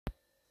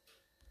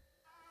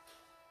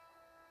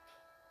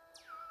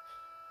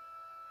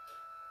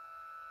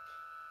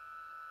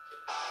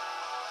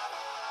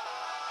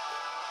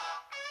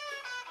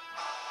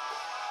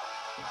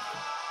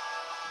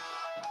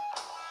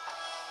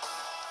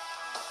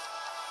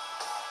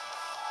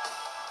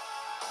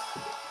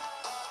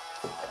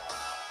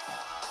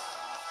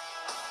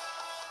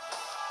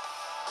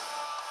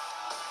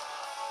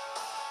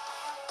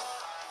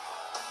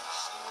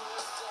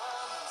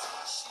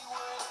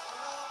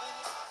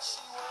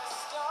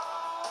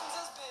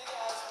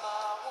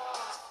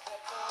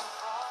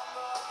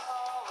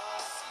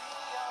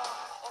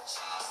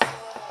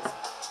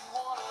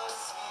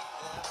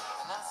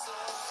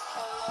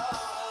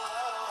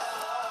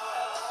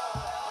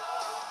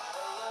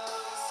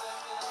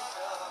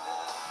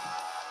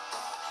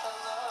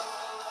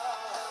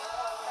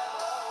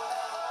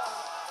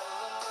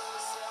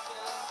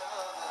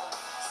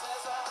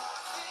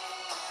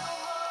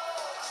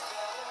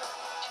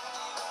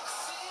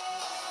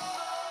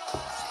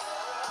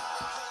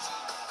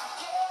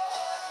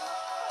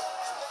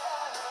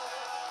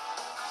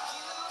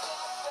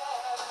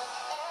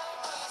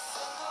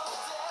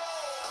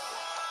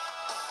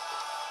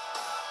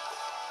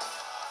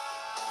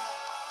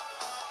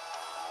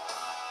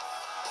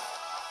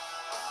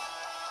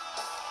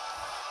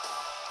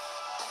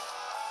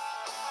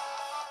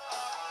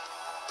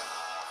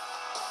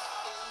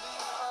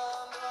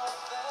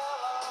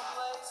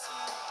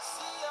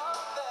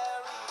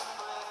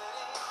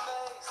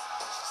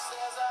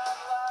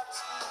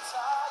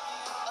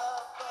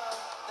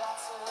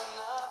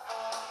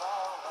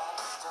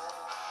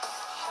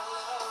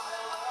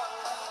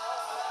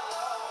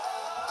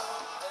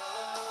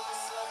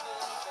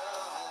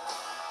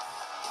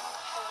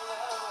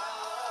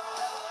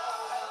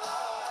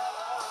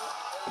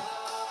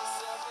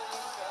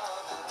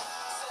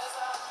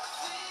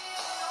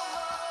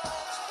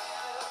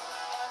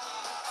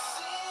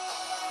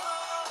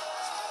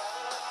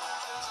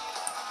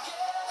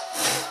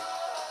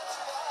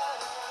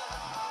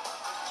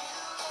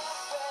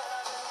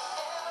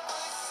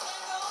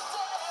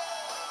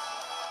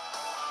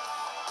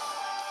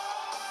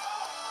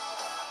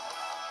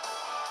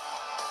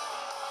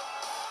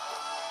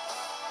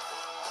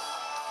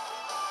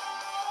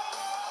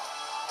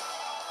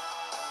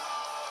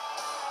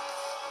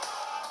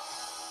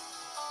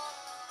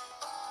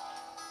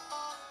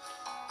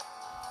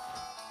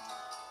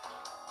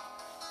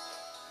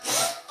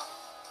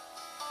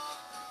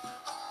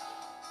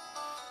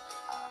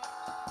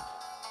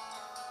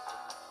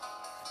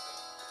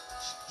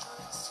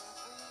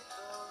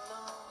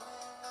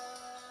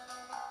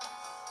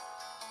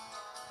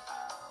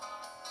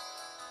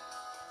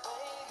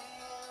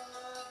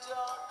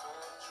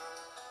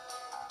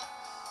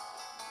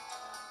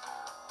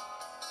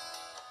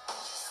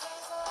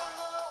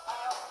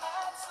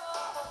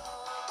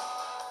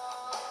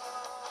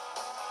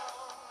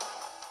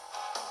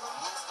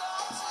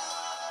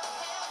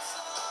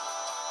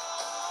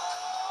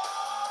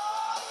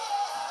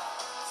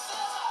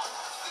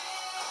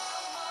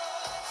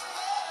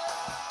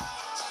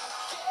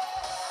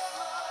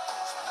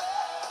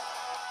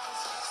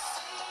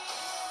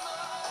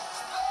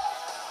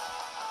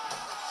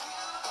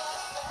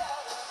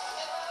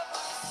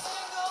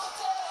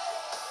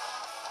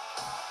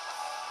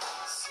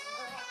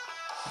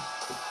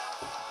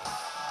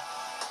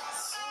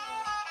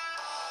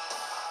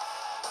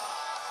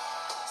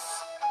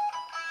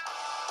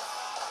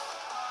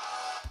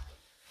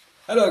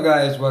Hello,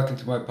 guys. Welcome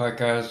to my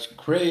podcast,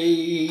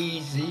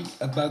 Crazy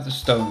About the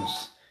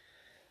Stones.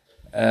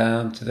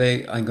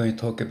 Today, I'm going to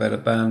talk about a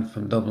band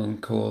from Dublin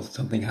called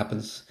Something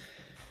Happens.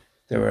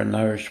 They were an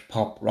Irish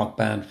pop rock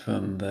band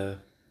from the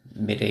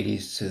mid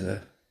 80s to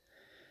the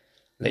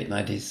late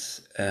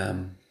 90s.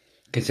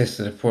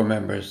 Consisted of four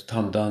members: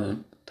 Tom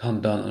Dunn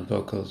on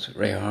vocals,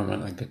 Ray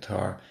Harman on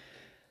guitar,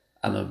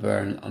 Alan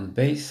Byrne on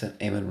bass, and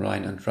Eamon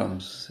Ryan on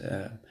drums.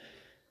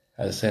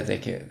 As I said,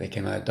 they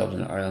came out of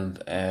Dublin,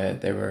 Ireland.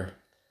 They were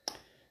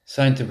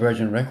signed to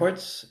Virgin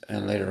Records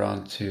and later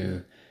on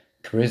to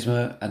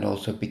Charisma and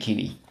also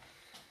Bikini.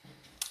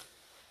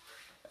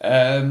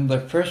 Their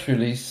first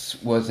release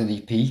was an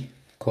EP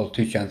called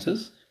Two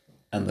Chances,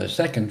 and their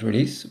second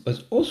release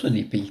was also an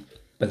EP.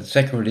 But the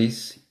second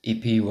release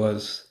EP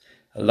was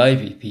a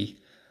live EP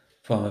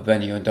from a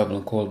venue in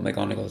Dublin called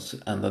McGonagall's,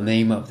 and the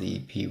name of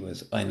the EP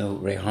was I Know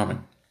Ray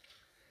Harman.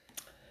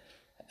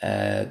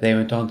 They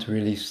went on to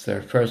release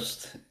their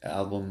first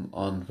album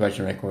on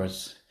Virgin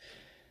Records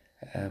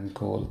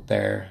called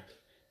There,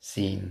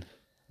 Seen,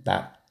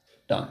 That,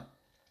 Done.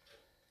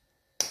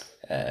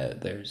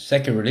 Their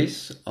second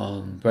release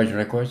on Virgin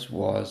Records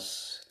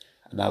was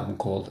an album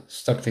called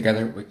Stuck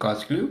Together with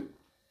God's Glue.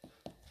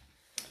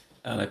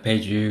 And I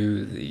played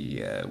you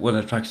the one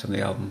of the tracks on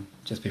the album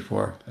just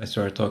before I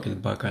started talking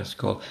in the podcast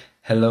called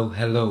Hello,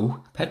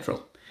 Hello,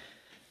 Petrol.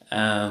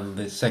 And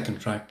the second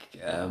track,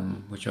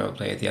 which I'll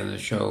play at the end of the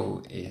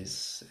show,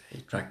 is a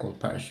track called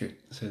Parachute.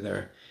 So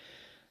they're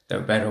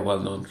better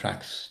well-known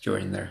tracks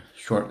during their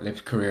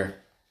short-lived career.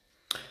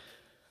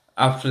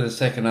 After the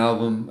second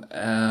album,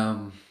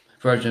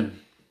 Virgin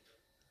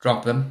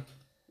dropped them.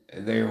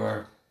 They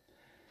were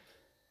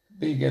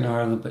big in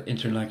Ireland, but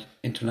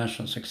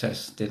international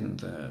success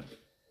didn't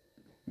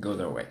go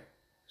their way.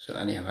 So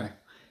anyhow,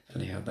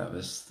 that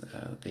was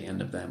the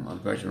end of them on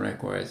Virgin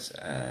Records,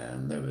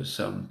 and there was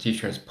some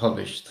t-shirts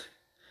published,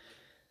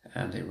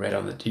 and they read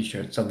on the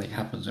t-shirt, Something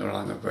Happens no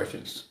longer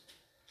Virgins.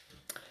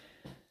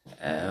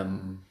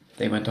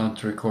 They went on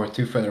to record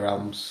two further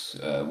albums,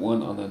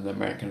 one on an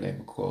American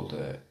label called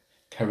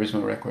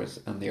Charisma Records,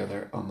 and the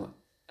other on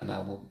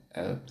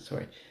a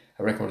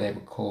record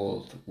label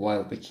called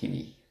Wild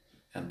Bikini.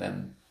 And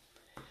then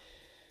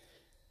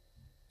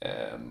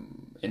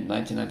in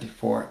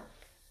 1994,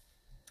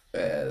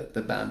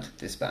 the band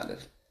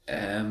disbanded.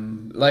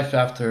 Life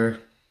after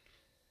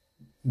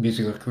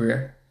musical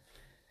career.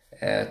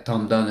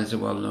 Tom Dunn is a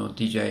well-known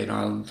DJ in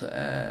Ireland.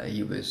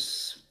 He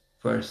was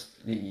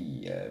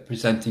firstly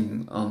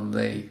presenting on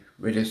the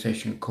radio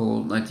station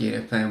called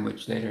 98 FM,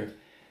 which later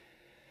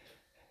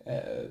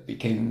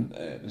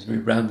was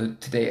rebranded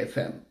Today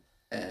FM.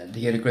 And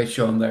he had a great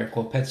show on there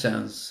called Pet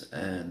Sounds,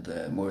 and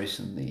more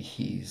recently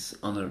he's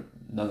on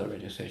another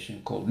radio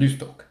station called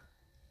Newstalk.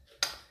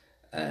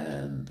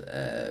 And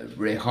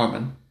Ray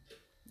Harman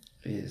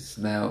is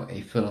now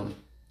a film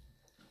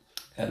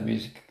and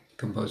music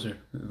composer,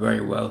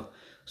 very well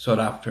sought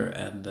after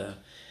and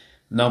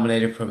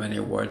nominated for many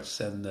awards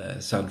and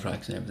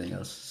soundtracks and everything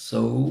else.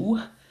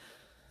 So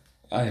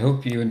I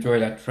hope you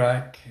enjoy that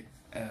track.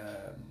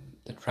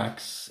 The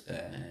tracks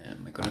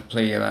I'm going to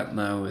play you out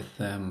now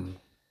with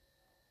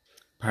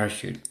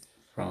Parachute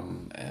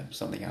from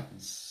Something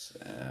Happens.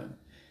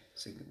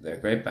 So they're a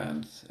great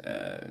band,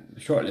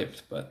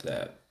 short-lived, but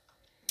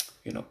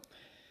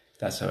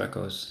that's how it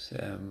goes.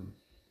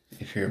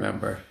 If you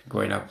remember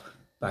growing up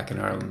back in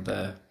Ireland,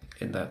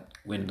 in that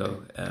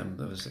window,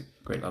 there was a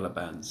great lot of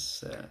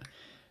bands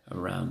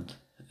around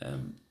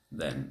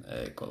then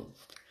called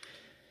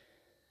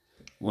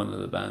one of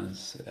the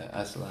bands,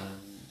 Aslan,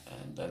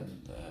 and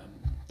then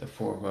the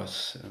Four of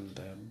Us, and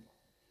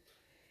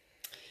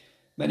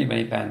many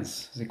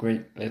bands. It was a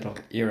great little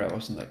era,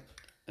 wasn't it?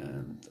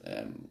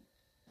 And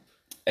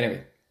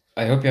anyway,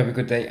 I hope you have a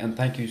good day, and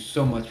thank you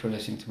so much for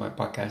listening to my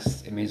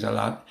podcast. It means a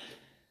lot.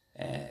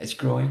 It's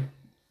growing.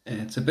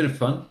 It's a bit of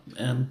fun,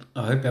 and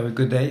I hope you have a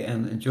good day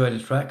and enjoy the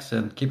tracks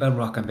and keep on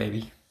rocking,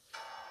 baby.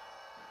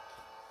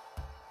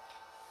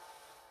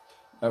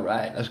 All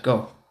right, let's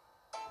go.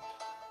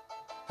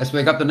 Let's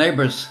wake up the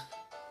neighbors.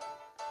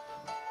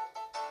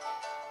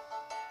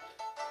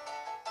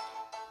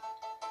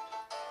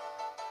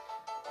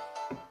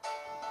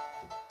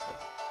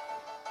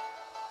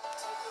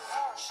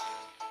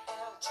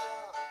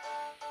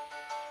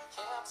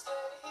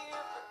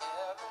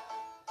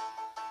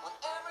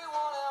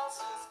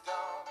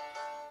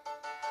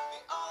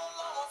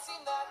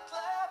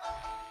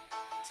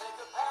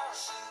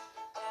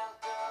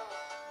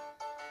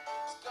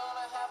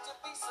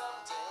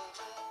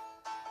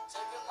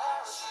 Take a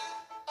parachute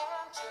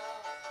and jump.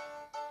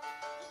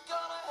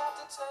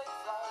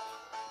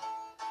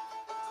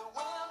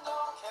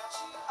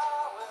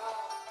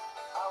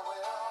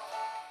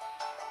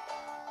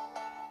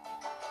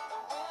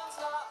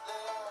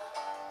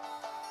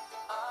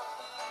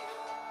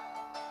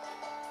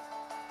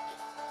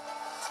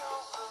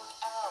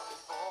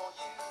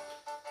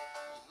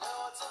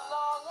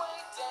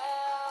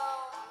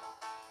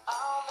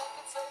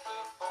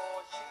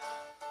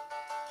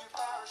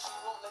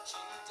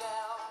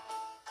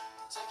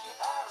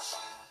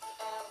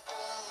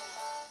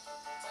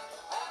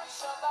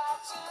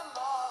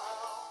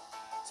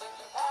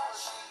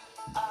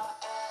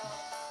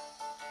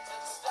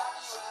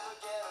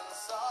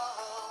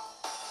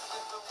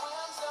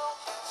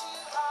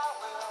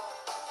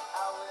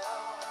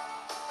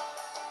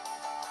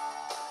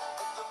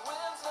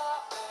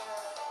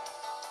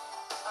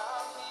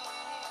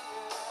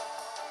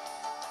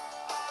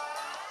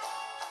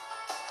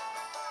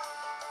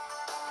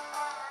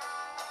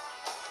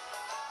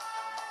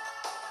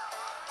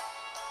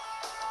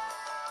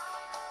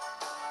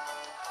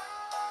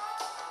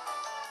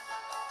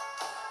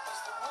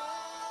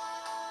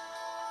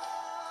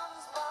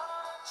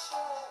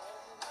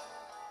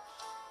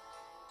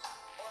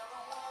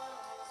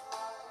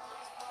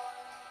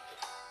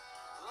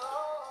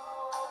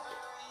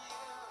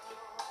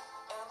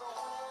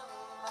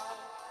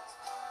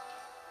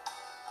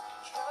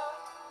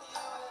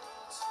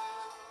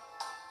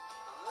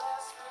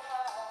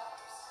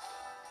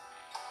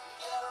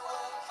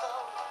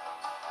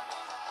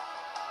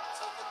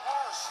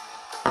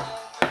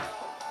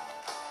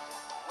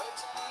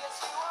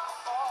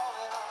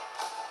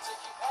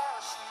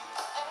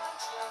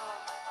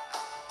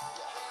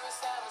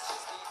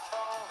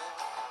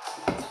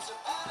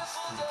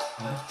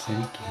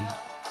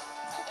 Taking.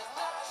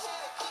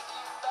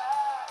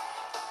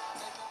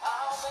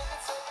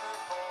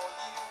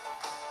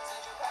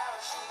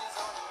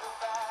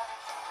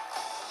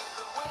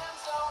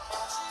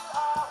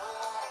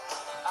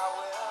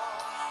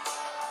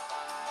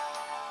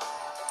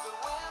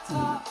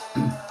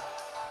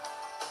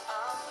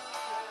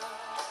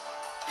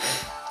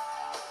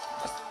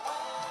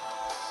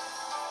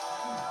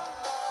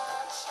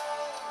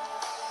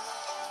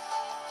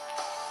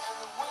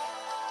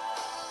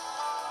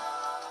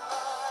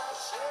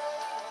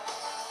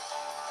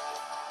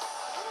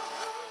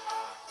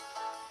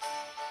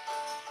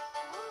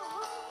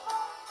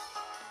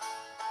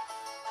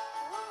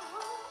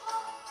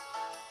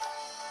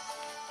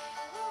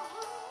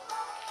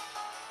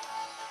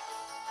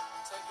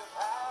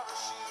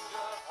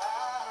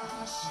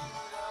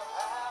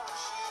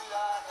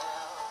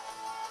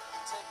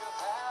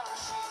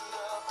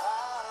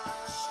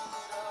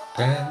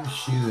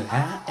 Parachute,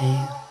 I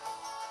am.